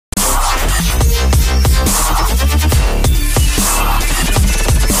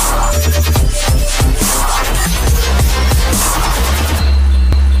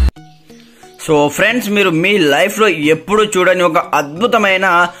So friends, మీరు మీ life లో ఎప్పుడు చూడని ఒక అద్భుతమైన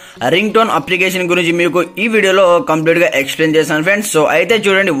రింగ్ టోన్ అప్లికేషన్ గురించి మీకు ఈ వీడియోలో కంప్లీట్ గా ఎక్స్ప్లెయిన్ చేస్తాను ఫ్రెండ్స్. సో అయితే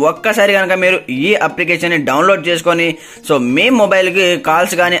చూడండి, ఒక్కసారి కనుక మీరు ఈ అప్లికేషన్ ని డౌన్లోడ్ చేసుకొని సో మీ మొబైల్ కి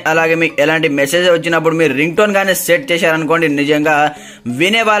కాల్స్ కానీ అలాగే మీకు ఎలాంటి మెసేజ్ వచ్చినప్పుడు మీరు రింగ్ టోన్ గానీ సెట్ చేశారనుకోండి, నిజంగా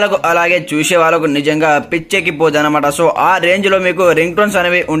వినే వాళ్ళకు అలాగే చూసే వాళ్ళకు నిజంగా పిచ్చెక్కిపోదు అనమాట. సో ఆ రేంజ్ లో మీకు రింగ్ టోన్స్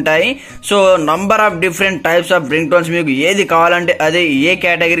అనేవి ఉంటాయి. So number of different types of ring tones, మీకు ఏది కావాలంటే అది, ఏ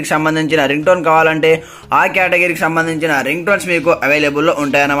కేటగిరీకి సంబంధించిన రింగ్ టోన్ కావాలంటే ఆ కేటగిరీకి సంబంధించిన రింగ్ టోన్స్ మీకు అవైలబుల్ లో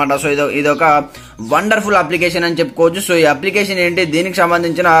ఉంటాయి అన్నమాట. సో ఇది ఒక వండర్ఫుల్ అప్లికేషన్ అని చెప్పుకోవచ్చు. సో ఈ అప్లికేషన్ ఏంటి, దీనికి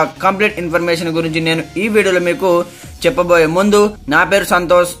సంబంధించిన కంప్లీట్ ఇన్ఫర్మేషన్ గురించి నేను ఈ వీడియోలో మీకు చెప్పబోయే ముందు, నా పేరు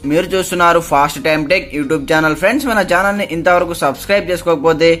సంతోష్, మీరు చూస్తున్నారు fast time tech YouTube channel. Friends, మన ఛానల్ ని ఇంతవరకు సబ్స్క్రైబ్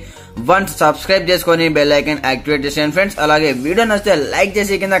చేసుకోకపోతే వన్స్ సబ్స్క్రైబ్ చేసుకొని బెల్ ఐకాన్ యాక్టివేట్ చేసేయండి ఫ్రెండ్స్. అలాగే వీడియో నచ్చితే లైక్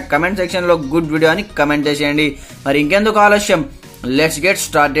చేసి కింద కమెంట్ సెక్షన్ లో గుడ్ వీడియో అని కమెంట్ చేసేయండి. మరి ఇంకెందుకు ఆలస్యం, let's get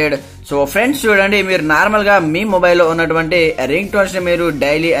started. So friends చూడండి, మీరు నార్మల్ గా మీ మొబైల్లో ఉన్నటువంటి రింగ్ టోన్స్ ని మీరు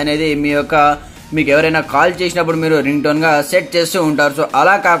డైలీ అనేది మీకు ఎవరైనా కాల్ చేసినప్పుడు మీరు రింగ్ టోన్ గా సెట్ చేస్తూ ఉంటారు. సో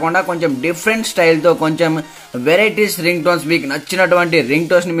అలా కాకుండా కొంచెం డిఫరెంట్ స్టైల్ తో కొంచెం వెరైటీస్ రింగ్ టోన్స్, మీకు నచ్చినటువంటి రింగ్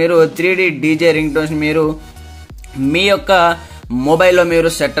టోన్స్ ని మీరు 3D డీజే రింగ్ టోన్స్ ని మీరు మీ యొక్క మొబైల్లో మీరు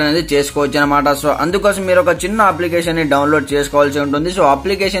సెట్ అనేది చేసుకోవచ్చు అనమాట. సో అందుకోసం మీరు ఒక చిన్న అప్లికేషన్ ని డౌన్లోడ్ చేసుకోవాల్సి ఉంటుంది. సో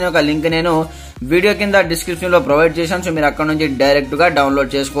అప్లికేషన్ యొక్క లింక్ నేను వీడియో కింద డిస్క్రిప్షన్ లో ప్రొవైడ్ చేశాను. సో మీరు అక్కడ నుంచి డైరెక్ట్ గా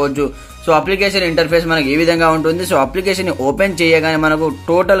డౌన్లోడ్ చేసుకోవచ్చు. సో అప్లికేషన్ ఇంటర్ఫేస్ మనకి ఈ విధంగా ఉంటుంది. సో అప్లికేషన్ ని ఓపెన్ చేయగానే మనకు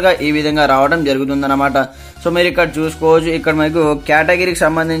టోటల్ గా ఈ విధంగా రావడం జరుగుతుంది అనమాట. సో మీరు ఇక్కడ చూసుకోవచ్చు, ఇక్కడ మనకు కేటగిరీకి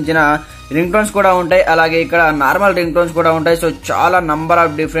సంబంధించిన రింగ్ టోన్స్ కూడా ఉంటాయి, అలాగే ఇక్కడ నార్మల్ రింగ్ టోన్స్ కూడా ఉంటాయి. సో చాలా number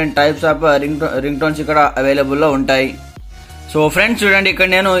of different types of ring tones ఇక్కడ అవైలబుల్ లో ఉంటాయి. సో ఫ్రెండ్స్ చూడండి, ఇక్కడ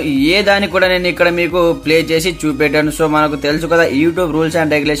నేను ఏ దాన్ని కూడా నేను ఇక్కడ మీకు ప్లే చేసి చూపెట్టాను. సో మనకు తెలుసు కదా, యూట్యూబ్ రూల్స్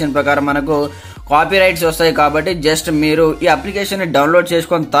అండ్ రెగ్యులేషన్ ప్రకారం మనకు కాపీ రైట్స్ వస్తాయి. కాబట్టి జస్ట్ మీరు ఈ అప్లికేషన్ ని డౌన్లోడ్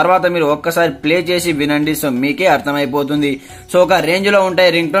చేసుకున్న తర్వాత మీరు ఒక్కసారి ప్లే చేసి వినండి. సో మీకే అర్థమైపోతుంది. సో ఒక రేంజ్ లో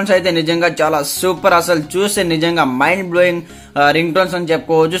ఉంటాయి రింగ్ టోన్స్ అయితే నిజంగా చాలా సూపర్, అసలు చూస్తే నిజంగా మైండ్ బ్లోయింగ్ రింగ్ టోన్స్ అని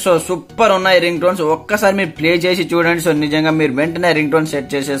చెప్పుకోవచ్చు. సో సూపర్ ఉన్నాయి రింగ్ టోన్స్, ఒక్కసారి మీరు ప్లే చేసి చూడండి. సో నిజంగా మీరు వెంటనే రింగ్ టోన్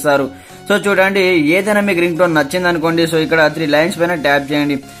సెట్ చేసేస్తారు. సో చూడండి, ఏదైనా మీకు రింగ్ టోన్ నచ్చింది అనుకోండి, సో ఇక్కడ 3 లైన్స్ పైన ట్యాప్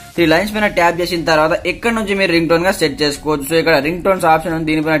చేయండి. 3 లైన్స్ పైన ట్యాప్ చేసిన తర్వాత ఇక్కడ నుంచి మీరు రింగ్ టోన్ గా సెట్ చేసుకోవచ్చు. సో ఇక్కడ రింగ్ టోన్స్ ఆప్షన్ ఉంది,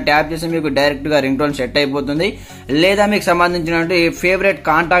 దీనిపైన ట్యాప్ చేసి మీకు డైరెక్ట్ గా రింగ్ టోన్ సెట్ అయిపోతుంది. లేదా మీకు సంబంధించినటువంటి ఫేవరెట్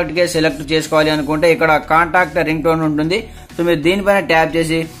కాంటాక్ట్ కే సెలెక్ట్ చేసుకోవాలి అనుకుంటే ఇక్కడ కాంటాక్ట్ రింగ్ టోన్ ఉంటుంది. సో మీరు దీనిపైన ట్యాప్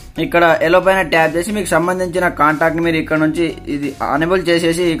చేసి ఇక్కడ ఎలో పైన ట్యాప్ చేసి మీకు సంబంధించిన కాంటాక్ట్ మీరు ఇక్కడ నుంచి ఇది అనేబుల్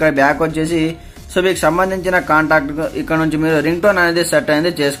చేసేసి ఇక్కడ బ్యాక్ వచ్చేసి సో మీకు సంబంధించిన కాంటాక్ట్ ఇక్కడ నుంచి మీరు రింగ్ టోన్ అనేది సెట్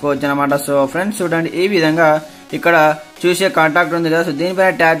అనేది చేసుకోవచ్చు అనమాట. సో ఫ్రెండ్స్ చూడండి, ఈ విధంగా ఇక్కడ చూసే కాంటాక్ట్ ఉంది కదా, సో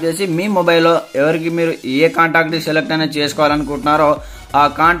దీనిపైన ట్యాప్ చేసి మీ మొబైల్లో ఎవరికి మీరు ఏ కాంటాక్ట్ సెలెక్ట్ అనేది చేసుకోవాలనుకుంటున్నారో ఆ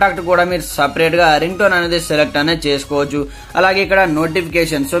కాంటాక్ట్ కూడా మీరు సపరేట్ గా రింగ్ టోన్ అనేది సెలెక్ట్ అనేది చేసుకోవచ్చు. అలాగే ఇక్కడ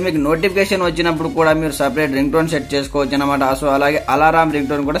నోటిఫికేషన్, సో మీకు నోటిఫికేషన్ వచ్చినప్పుడు కూడా మీరు సపరేట్ రింగ్ టోన్ సెట్ చేసుకోవచ్చు అనమాట. సో అలాగే అలారం రింగ్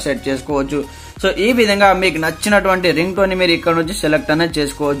టోన్ కూడా సెట్ చేసుకోవచ్చు. సో ఈ విధంగా మీకు నచ్చినటువంటి రింగ్ టోన్ ని మీరు ఇక్కడ నుంచి సెలెక్ట్ అనేది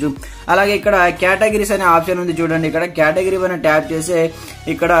చేసుకోవచ్చు. అలాగే ఇక్కడ కేటగిరీస్ అనే ఆప్షన్ ఉంది చూడండి, ఇక్కడ కేటగిరీ పైన ట్యాప్ చేసి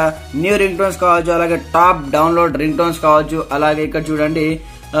ఇక్కడ న్యూ రింగ్ టోన్స్ కావచ్చు, అలాగే టాప్ డౌన్లోడ్ రింగ్ టోన్స్ కావచ్చు, అలాగే ఇక్కడ చూడండి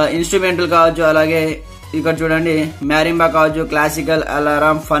ఇన్స్ట్రుమెంటల్ కావచ్చు, అలాగే ఇక్కడ చూడండి మ్యారింబా కావచ్చు, క్లాసికల్,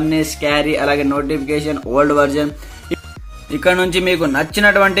 అలారం, ఫన్నీ, స్కారీ, అలాగే నోటిఫికేషన్, ఓల్డ్ వర్జన్. ఇక్కడ నుంచి మీకు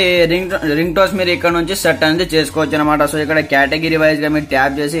నచ్చినటువంటి రింగ్ టోన్స్ మీరు ఇక్కడ నుంచి సెట్ అనేది చేసుకోవచ్చు అనమాట. సో ఇక్కడ కేటగిరీ వైజ్ గా మీరు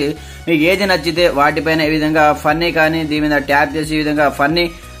ట్యాప్ చేసి మీకు ఏది నచ్చితే వాటిపైన ఈ విధంగా ఫన్నీ కానీ దీని మీద ట్యాప్ చేసి ఈ విధంగా ఫన్నీ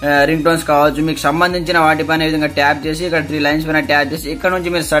రింగ్ టోన్స్ కావచ్చు, మీకు సంబంధించిన వాటిపైన ఈ విధంగా ట్యాప్ చేసి ఇక్కడ 3 లైన్స్ పైన ట్యాప్ చేసి ఇక్కడ నుంచి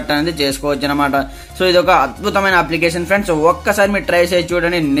మీరు సెట్ అనేది చేసుకోవచ్చు అనమాట. సో ఇది ఒక అద్భుతమైన అప్లికేషన్ ఫ్రెండ్స్, ఒక్కసారి మీరు ట్రై చేసి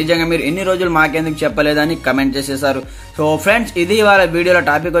చూడండి. నిజంగా మీరు ఎన్ని రోజులు మాకెందుకు చెప్పలేదని కమెంట్ చేసేసారు. సో ఫ్రెండ్స్, ఇది వాళ్ళ వీడియోలో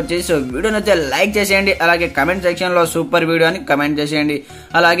టాపిక్ వచ్చేసి, సో వీడియో నచ్చితే లైక్ చేసేయండి, అలాగే కమెంట్ సెక్షన్ లో సూపర్ వీడియో అని కమెంట్ చేసేయండి.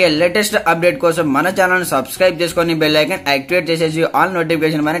 అలాగే లేటెస్ట్ అప్డేట్ కోసం మన ఛానల్ సబ్స్క్రైబ్ చేసుకొని బెల్ ఐకాన్ యాక్టివేట్ చేసేసి ఆల్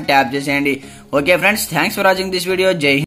నోటిఫికేషన్ పైన ట్యాప్ చేసేయండి. Okay friends, thanks for watching this video. జై హింద్.